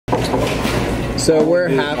So we're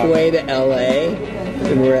halfway to LA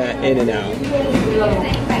and we're at In-N-Out.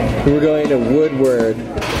 We're going to Woodward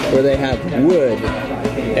where they have wood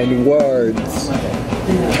and words.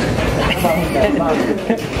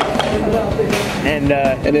 And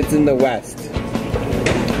it's in the west.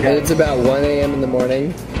 And it's about 1 a.m. in the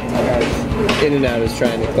morning. In-N-Out is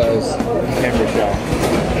trying to close. Camera shy.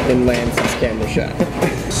 And Lance's camera shy.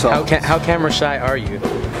 How camera shy are you?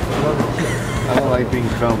 I don't like being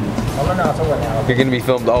filmed. You're gonna be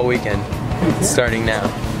filmed all weekend, starting now.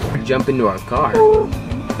 Jump into our car.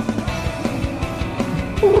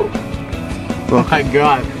 Oh my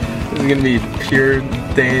god. This is gonna be pure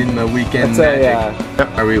day in the weekend magic.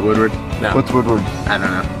 Are we at Woodward? No. What's Woodward? I don't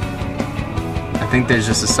know. I think there's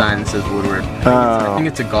just a sign that says Woodward. I think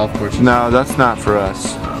it's a golf course. No, that's not for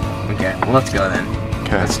us. Okay, well let's go then.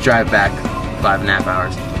 Okay. Let's drive back 5.5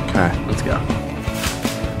 hours. Okay. Let's go.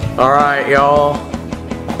 Alright, y'all.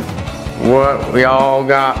 What we all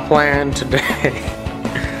got planned today?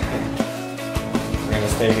 We're gonna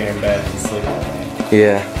stay here in bed and sleep all night.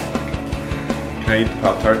 Yeah. Can I eat the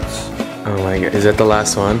Pop-Tarts? Oh my god, is that the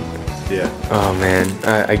last one? Yeah. Oh man,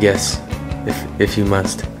 I guess, if you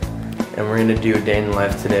must. And we're gonna do a day in the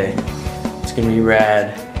life today. It's gonna be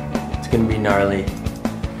rad, it's gonna be gnarly,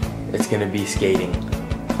 it's gonna be skating.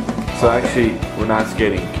 So actually, we're not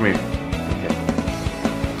skating. Come here. Okay.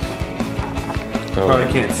 You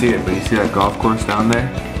probably can't see it, but you see that golf course down there?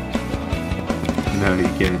 No, you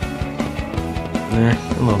can't. Yeah,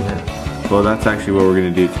 a little bit. Well, that's actually what we're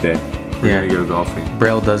gonna do today. We're gonna go golfing.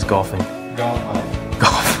 Braille does golfing. Golf life.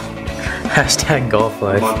 Golf. Hashtag golf I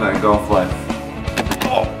life. want that golf life.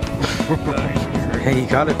 Hey, you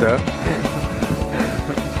got it though.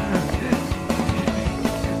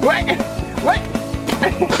 What? What?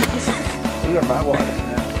 These are my waters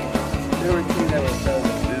now. There were two that were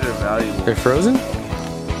frozen. These are valuable. They're frozen?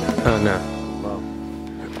 Oh no.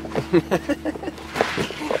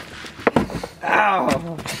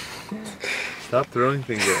 Ow! Stop throwing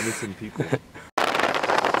things at innocent people.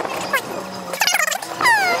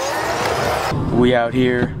 We out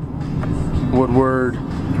here. Woodward.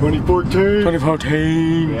 2014.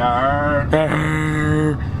 2014. We are.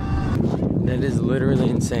 That is literally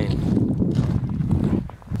insane.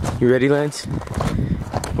 You ready, Lance?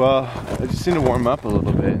 Well, I just need to warm up a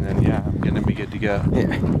little bit, and then yeah, I'm gonna be good to go.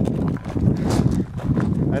 Yeah.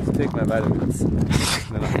 I have to take my vitamins.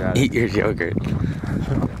 Then I got it. Eat your yogurt.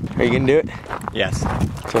 Are you gonna do it? Yes.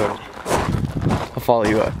 So, I'll follow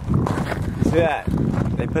you up. See that?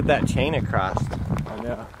 They put that chain across. I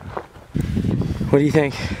know. What do you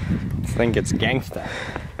think? This thing gets gangsta.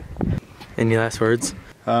 Any last words?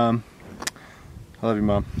 I love you,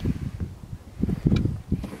 Mom.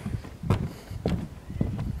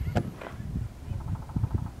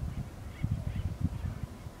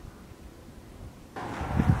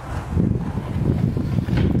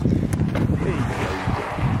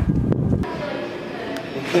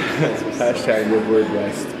 Hashtag Woodward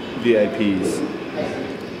West VIPs.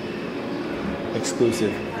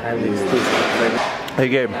 Exclusive. Highly exclusive. Hey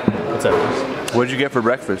Gabe, What's up? what'd you get for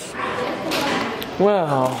breakfast?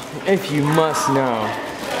 Well, if you must know,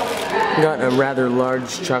 I got a rather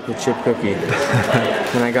large chocolate chip cookie.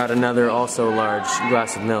 And I got another also large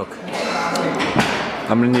glass of milk.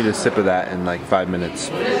 I'm gonna need a sip of that in like 5 minutes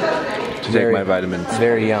to take my vitamins.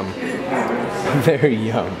 Very yum. Very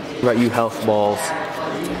yum. What about you, health balls?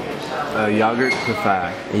 Yogurt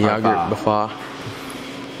buffet. A yogurt buffet.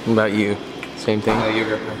 What about you? Same thing?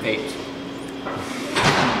 Yogurt buffet.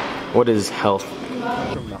 What is health?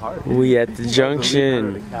 We at the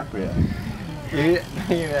junction.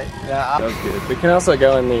 We can also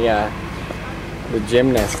go in the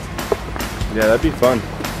gymnast. Yeah, that'd be fun.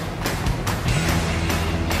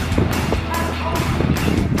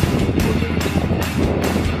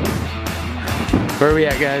 Where are we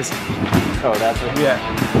at, guys? Oh, that's what. Yeah,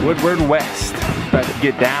 Woodward West. About to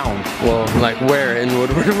get down. Well, like where in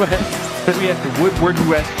Woodward West? We at the Woodward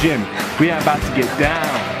West gym. We are about to get down.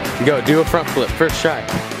 Go, do a front flip, first try.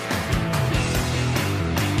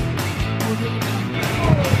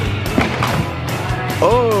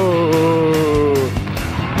 Oh,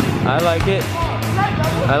 I like it.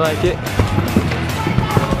 I like it.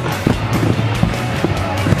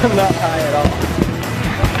 I'm not high at all.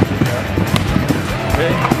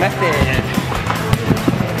 Method.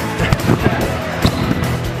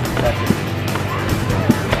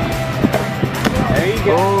 There you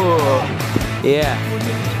go. Oh, yeah.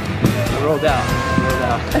 Rolled out. Rolled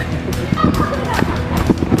out.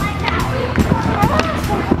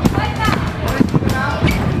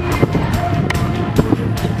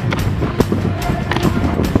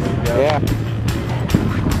 Yeah.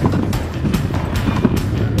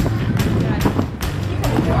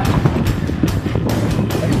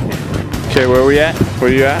 Okay, where are we at? Where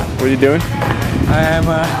are you at? What are you doing? I am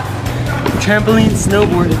trampoline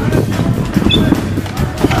snowboarding.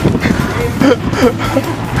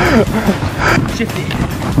 Shifty.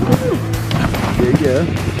 Yeah.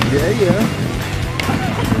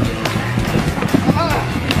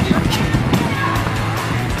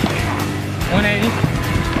 180.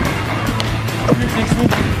 360.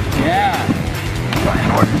 Yeah.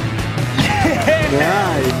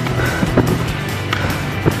 Nice.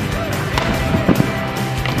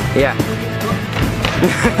 Yeah.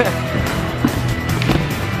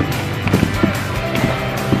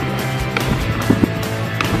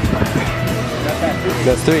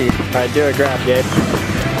 That's 3. Alright, do a grab, Gabe.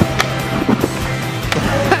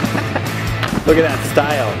 Look at that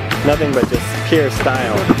style. Nothing but just pure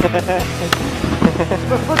style.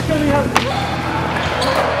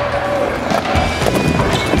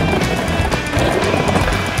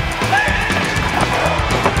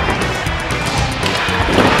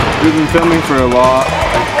 We've been filming for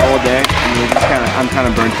all day, and I'm kind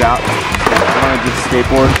of burnt out. I want to just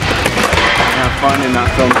skateboard and have fun and not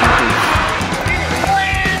film anything.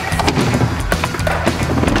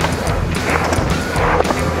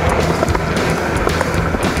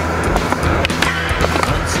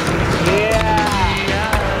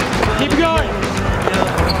 Keep going.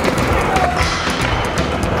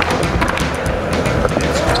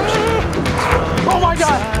 Oh my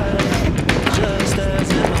God.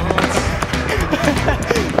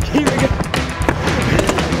 Keep it going.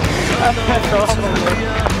 That's awesome.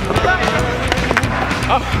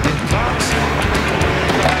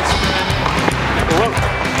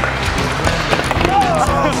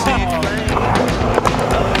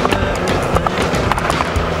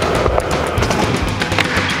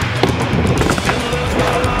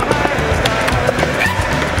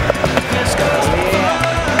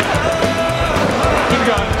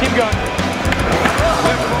 Keep going.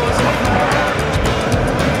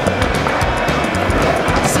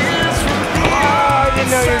 Oh, I didn't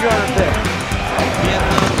know you were going up there.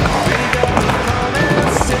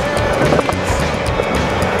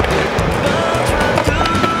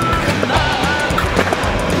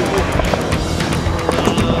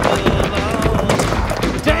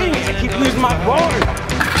 Dang it, I keep losing my board.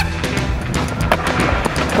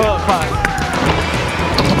 Pull up 5.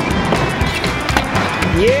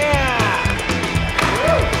 Yeah!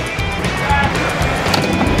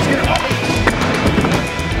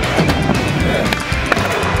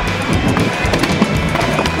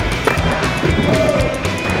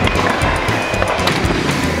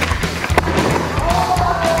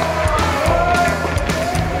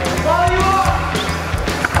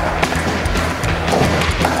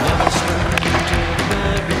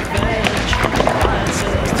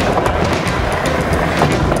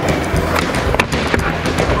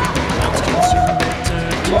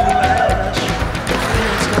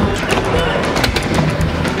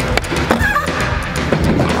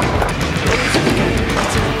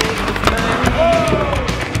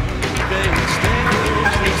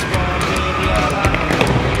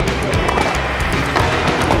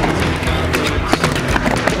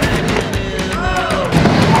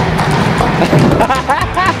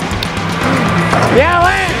 Yeah,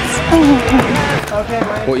 Lance! Okay,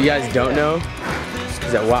 what you guys don't know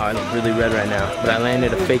is that, wow, I look really red right now, but I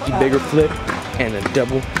landed a fakey bigger flip and a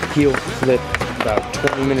double heel flip about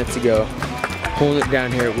 20 minutes ago, holding it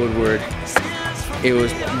down here at Woodward. It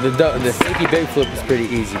was, the fakey big flip was pretty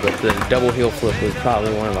easy, but the double heel flip was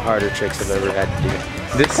probably one of the harder tricks I've ever had to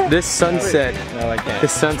do. This sunset,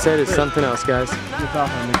 this sunset is something else, guys.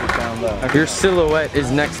 Your silhouette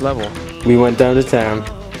is next level. We went down to town,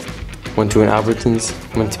 went to an Albertsons,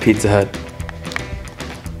 went to Pizza Hut.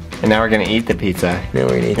 And now we're gonna eat the pizza. Now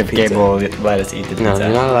we're gonna eat the pizza. If Gabe will let us eat the pizza. No, you're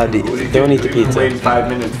not allowed to eat. Don't eat the pizza. Wait 5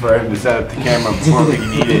 minutes for him to set up the camera before we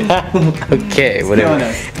can eat it. Okay, whatever.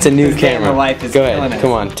 It's a new camera. Life is Go ahead,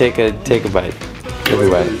 come on, take a bite. Every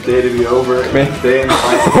bite. It's day to be over. Stay in the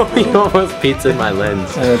fight. You almost pizzaed my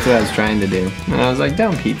lens. That's what I was trying to do. And I was like,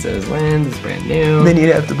 don't pizza his lens, it's brand new. Then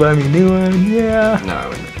you'd have to buy me a new one, yeah. No, I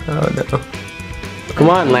wouldn't. Oh no. Come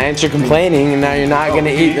on, Lance, you're complaining and now you're not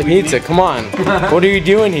gonna eat the pizza. Come on. What are you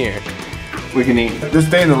doing here? We can eat. This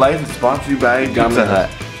day in the life is sponsored you by Pizza Hut.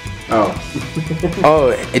 Oh.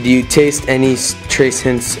 Oh, do you taste any trace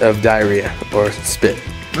hints of diarrhea or spit?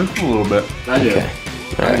 Just a little bit. I do. Okay.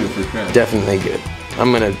 I do for sure. Definitely good.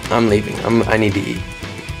 I'm leaving. I need to eat.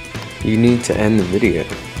 You need to end the video.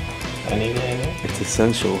 I need to end it? It's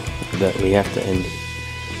essential that we have to end it.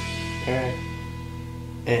 Alright.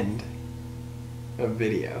 End of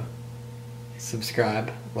video.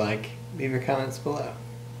 Subscribe, like, leave your comments below.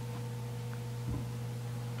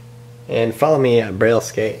 And follow me at Braille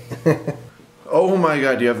Skate. Oh my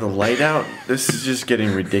god, do you have the light out? This is just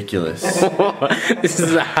getting ridiculous. This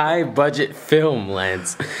is a high budget film,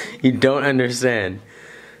 Lance. You don't understand.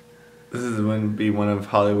 This is going to be one of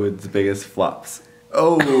Hollywood's biggest flops.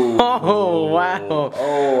 Oh. Oh, wow.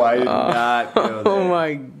 Oh, I did not go there. Oh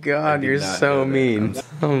my god, you're so mean.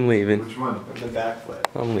 I'm leaving. Which one? The backflip.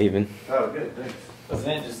 I'm leaving. Oh, good, thanks.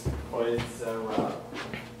 Wasn't it just poised so well?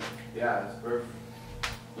 Yeah, it's perfect.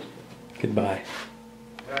 Goodbye.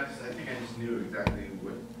 I think I just knew exactly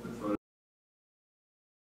what photo.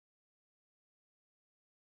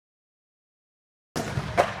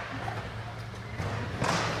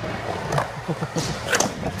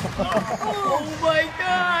 Oh my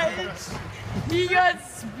gosh! He got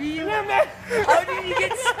speed. How did he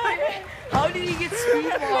get speed? How did he get speed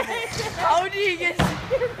wobble? How did he get?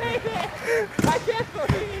 I can't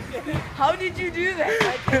believe it. How did you do that?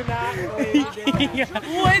 I cannot believe it.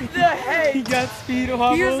 What the heck? He got speed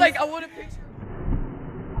wobble. He was like, I want a picture.